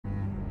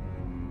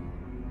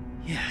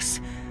Yes,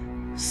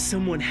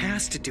 someone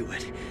has to do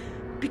it.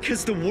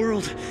 Because the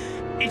world,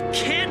 it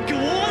can't go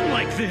on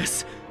like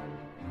this!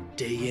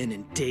 Day in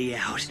and day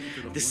out,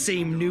 the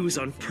same news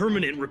on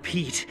permanent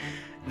repeat.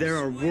 There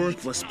are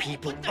worthless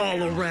people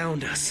all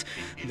around us.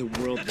 The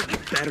world would be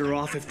better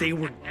off if they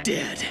were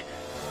dead.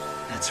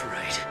 That's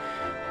right.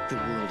 The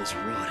world is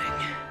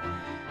rotting.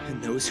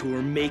 And those who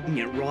are making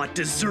it rot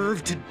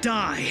deserve to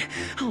die.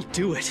 I'll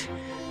do it.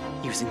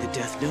 Using the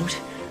Death Note,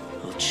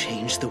 I'll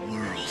change the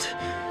world.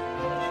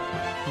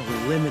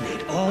 I'll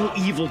eliminate all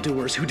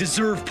evildoers who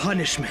deserve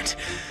punishment.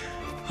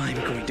 I'm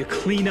going to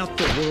clean up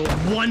the world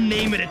one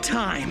name at a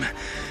time.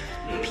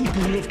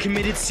 People who have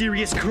committed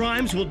serious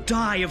crimes will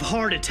die of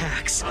heart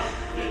attacks.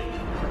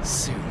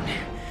 Soon,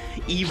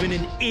 even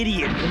an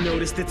idiot will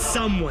notice that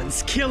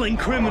someone's killing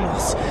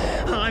criminals.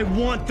 I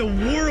want the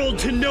world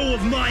to know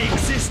of my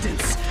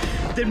existence.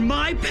 That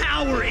my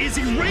power is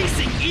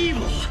erasing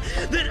evil.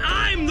 That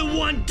I'm the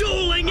one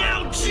doling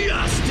out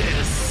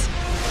justice.